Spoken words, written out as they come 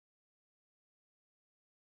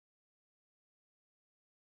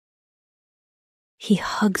He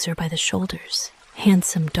hugs her by the shoulders,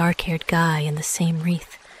 handsome dark-haired guy in the same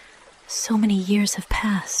wreath. So many years have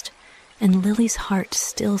passed, and Lily's heart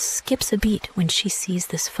still skips a beat when she sees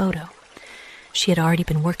this photo. She had already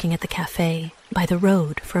been working at the cafe by the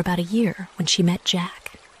road for about a year when she met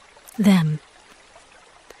Jack. Them.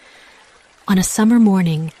 On a summer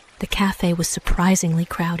morning, the cafe was surprisingly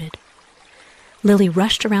crowded. Lily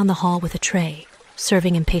rushed around the hall with a tray,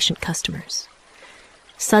 serving impatient customers.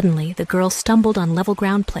 Suddenly, the girl stumbled on level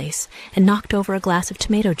ground place and knocked over a glass of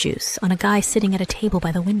tomato juice on a guy sitting at a table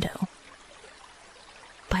by the window.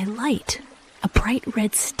 By light, a bright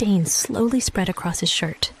red stain slowly spread across his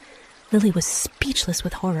shirt. Lily was speechless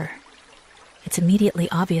with horror. It's immediately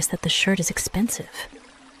obvious that the shirt is expensive.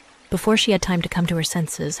 Before she had time to come to her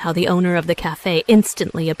senses, how the owner of the cafe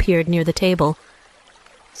instantly appeared near the table.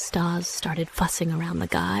 Stas started fussing around the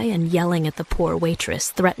guy and yelling at the poor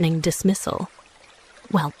waitress, threatening dismissal.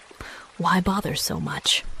 Well, why bother so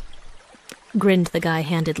much? Grinned the guy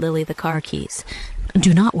handed Lily the car keys.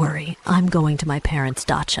 Do not worry, I'm going to my parents'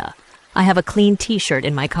 dacha. I have a clean t-shirt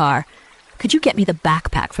in my car. Could you get me the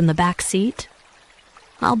backpack from the back seat?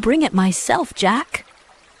 I'll bring it myself, Jack.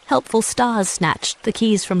 Helpful Stas snatched the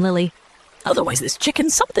keys from Lily. Otherwise this chicken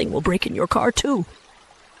something will break in your car too.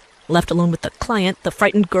 Left alone with the client, the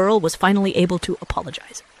frightened girl was finally able to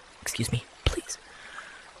apologize. Excuse me, please.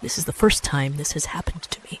 This is the first time this has happened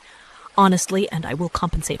to me. Honestly, and I will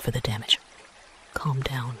compensate for the damage. Calm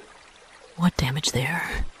down. What damage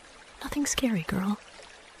there? Nothing scary, girl.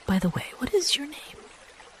 By the way, what is your name?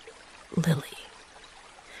 Lily.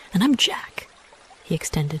 And I'm Jack. He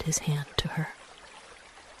extended his hand to her,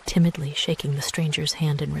 timidly shaking the stranger's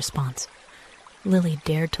hand in response. Lily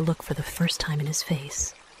dared to look for the first time in his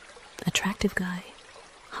face. Attractive guy.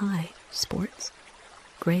 High, sports.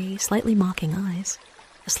 Gray, slightly mocking eyes.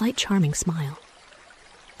 A slight charming smile.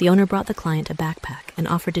 The owner brought the client a backpack and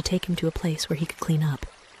offered to take him to a place where he could clean up.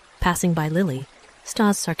 Passing by Lily,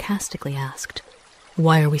 Stas sarcastically asked,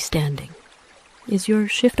 Why are we standing? Is your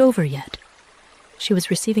shift over yet? She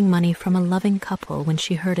was receiving money from a loving couple when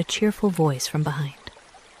she heard a cheerful voice from behind.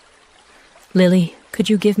 Lily, could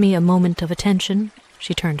you give me a moment of attention?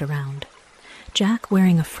 She turned around. Jack,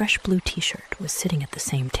 wearing a fresh blue t-shirt, was sitting at the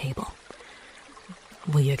same table.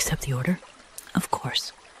 Will you accept the order? Of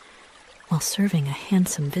course. While serving a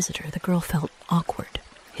handsome visitor, the girl felt awkward.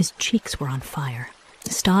 His cheeks were on fire.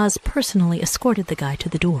 Stas personally escorted the guy to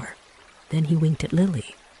the door. Then he winked at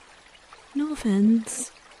Lily. No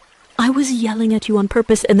offense. I was yelling at you on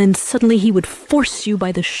purpose, and then suddenly he would force you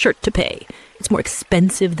by the shirt to pay. It's more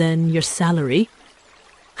expensive than your salary.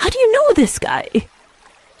 How do you know this guy?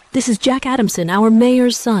 This is Jack Adamson, our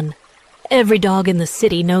mayor's son. Every dog in the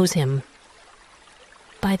city knows him.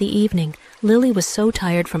 By the evening, Lily was so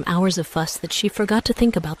tired from hours of fuss that she forgot to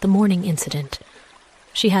think about the morning incident.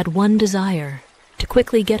 She had one desire, to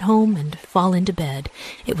quickly get home and fall into bed.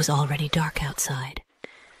 It was already dark outside.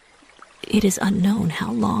 It is unknown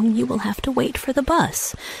how long you will have to wait for the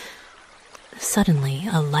bus. Suddenly,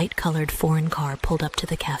 a light-colored foreign car pulled up to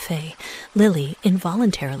the cafe. Lily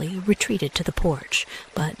involuntarily retreated to the porch,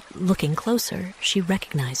 but looking closer, she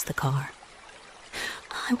recognized the car.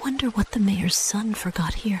 I wonder what the mayor's son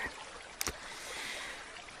forgot here.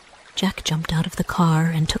 Jack jumped out of the car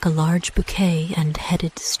and took a large bouquet and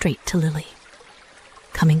headed straight to Lily.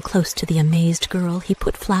 Coming close to the amazed girl, he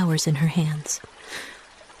put flowers in her hands.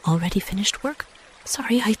 Already finished work?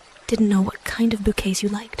 Sorry, I didn't know what kind of bouquets you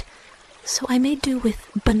liked. So I made do with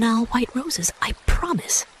banal white roses. I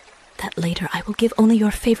promise that later I will give only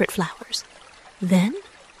your favorite flowers. Then?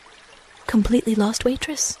 Completely lost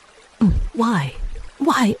waitress? Why?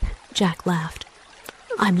 Why? Jack laughed.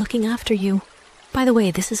 I'm looking after you. By the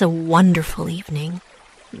way, this is a wonderful evening.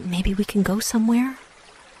 Maybe we can go somewhere?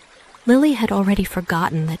 Lily had already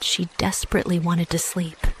forgotten that she desperately wanted to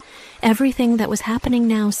sleep. Everything that was happening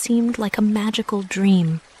now seemed like a magical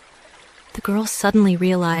dream. The girl suddenly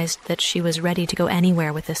realized that she was ready to go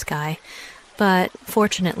anywhere with this guy, but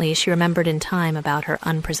fortunately she remembered in time about her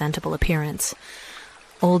unpresentable appearance.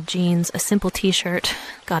 Old jeans, a simple t-shirt,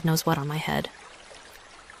 God knows what on my head.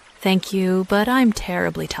 Thank you, but I'm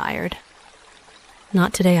terribly tired.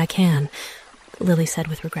 Not today I can, Lily said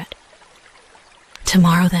with regret.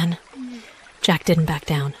 Tomorrow then. Jack didn't back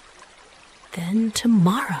down. Then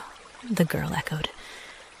tomorrow, the girl echoed.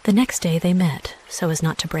 The next day they met, so as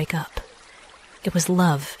not to break up. It was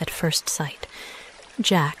love at first sight.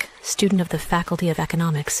 Jack, student of the Faculty of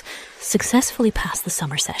Economics, successfully passed the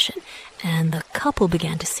summer session, and the couple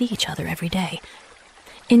began to see each other every day.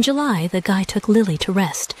 In July, the guy took Lily to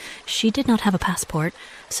rest. She did not have a passport,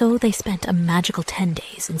 so they spent a magical 10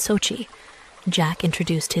 days in Sochi. Jack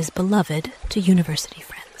introduced his beloved to university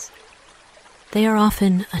friends. They are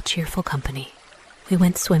often a cheerful company. We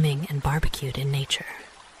went swimming and barbecued in nature.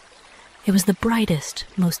 It was the brightest,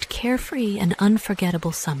 most carefree and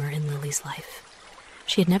unforgettable summer in Lily's life.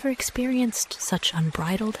 She had never experienced such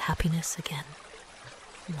unbridled happiness again.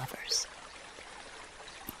 Lovers.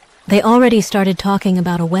 They already started talking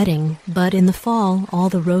about a wedding, but in the fall, all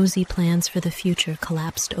the rosy plans for the future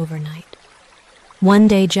collapsed overnight. One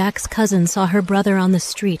day, Jack's cousin saw her brother on the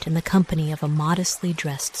street in the company of modestly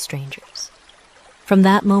dressed strangers. From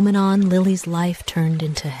that moment on, Lily's life turned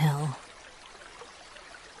into hell.